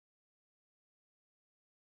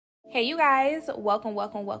Hey you guys, welcome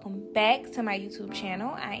back to my YouTube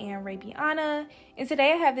channel. I am Araballa, and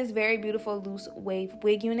today I have this very beautiful loose wave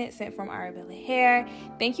wig unit sent from ARABELLAHAIR.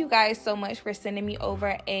 Thank you guys so much for sending me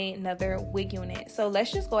over another wig unit. So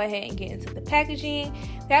let's just go ahead and get into the packaging.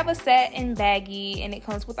 They have a set and baggie, and it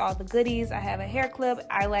comes with all the goodies. I have a hair clip,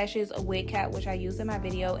 eyelashes, a wig cap, which I used in my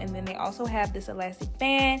video, and then they also have this elastic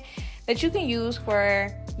band that you can use for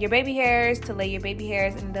your baby hairs, to lay your baby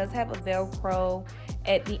hairs, and it does have a Velcro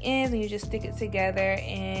at the ends, and you just stick it together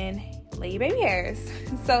and lay your baby hairs.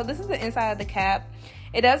 So this is the inside of the cap.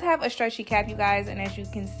 It does have a stretchy cap, you guys, and as you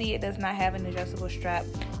can see, it does not have an adjustable strap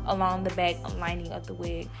along the back lining of the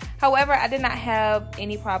wig. However, I did not have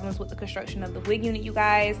any problems with the construction of the wig unit, you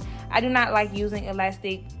guys. I do not like using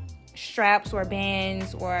elastic straps or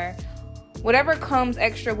bands or whatever comes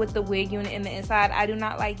extra with the wig unit in the inside. I do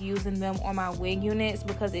not like using them on my wig units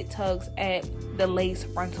because it tugs at the lace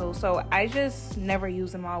frontal. So I just never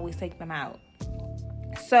use them. I always take them out.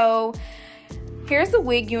 So here's the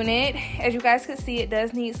wig unit. As you guys can see, it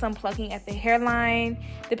does need some plucking at the hairline.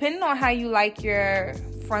 Depending on how you like your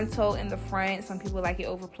frontal in the front, some people like it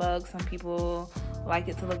overplugged, some people like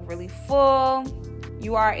it to look really full.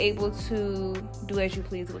 You are able to do as you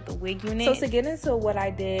please with the wig unit. So to get into what I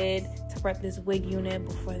did to prep this wig unit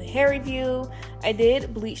before the hair review, I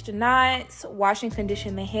did bleach the knots, wash and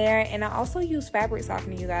condition the hair, and I also used fabric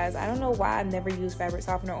softener, you guys. I don't know why I never used fabric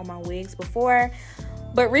softener on my wigs before,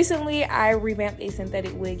 but recently I revamped a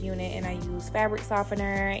synthetic wig unit and I used fabric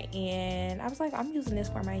softener, and I was like, I'm using this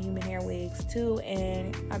for my human hair wigs too,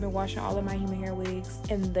 and I've been washing all of my human hair wigs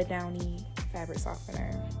in the Downy fabric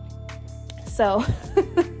softener. So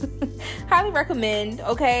highly recommend.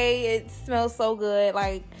 Okay, it smells so good.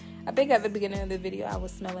 Like, I think at the beginning of the video I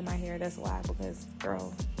was smelling my hair. That's why, because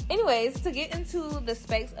girl. Anyways, to get into the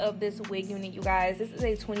specs of this wig unit, you guys, this is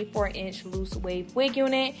a 24-inch loose wave wig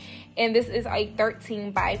unit, and this is a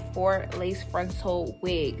 13x4 lace frontal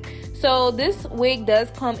wig. So this wig does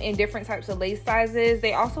come in different types of lace sizes.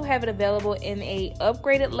 They also have it available in a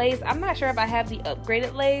upgraded lace. I'm not sure if I have the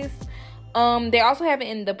upgraded lace. They also have it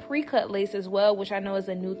in the pre-cut lace as well, which I know is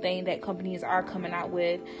a new thing that companies are coming out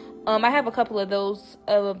with. I have a couple of those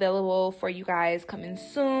available for you guys coming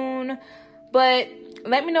soon. But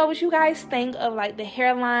let me know what you guys think of like the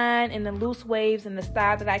hairline and the loose waves and the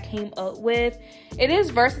style that I came up with. It is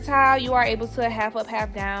versatile. You are able to half up,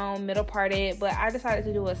 half down, middle parted, but I decided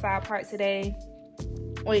to do a side part today.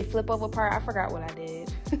 Wait, flip over part. I forgot what I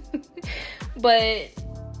did. But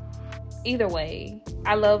either way,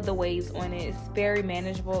 I love the waves on it. It's very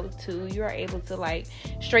manageable too. You are able to like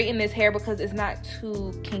straighten this hair because it's not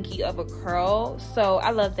too kinky of a curl. So I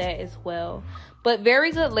love that as well. But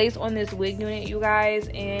very good lace on this wig unit, you guys.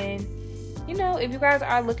 And you know, if you guys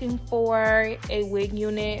are looking for a wig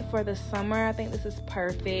unit for the summer, I think this is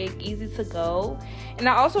perfect, easy to go. And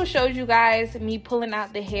I also showed you guys me pulling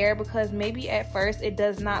out the hair because maybe at first it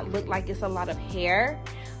does not look like it's a lot of hair,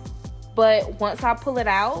 but once I pull it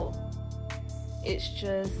out, it's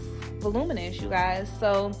just voluminous, you guys.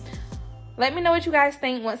 So let me know what you guys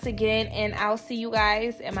think once again, and I'll see you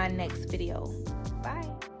guys in my next video.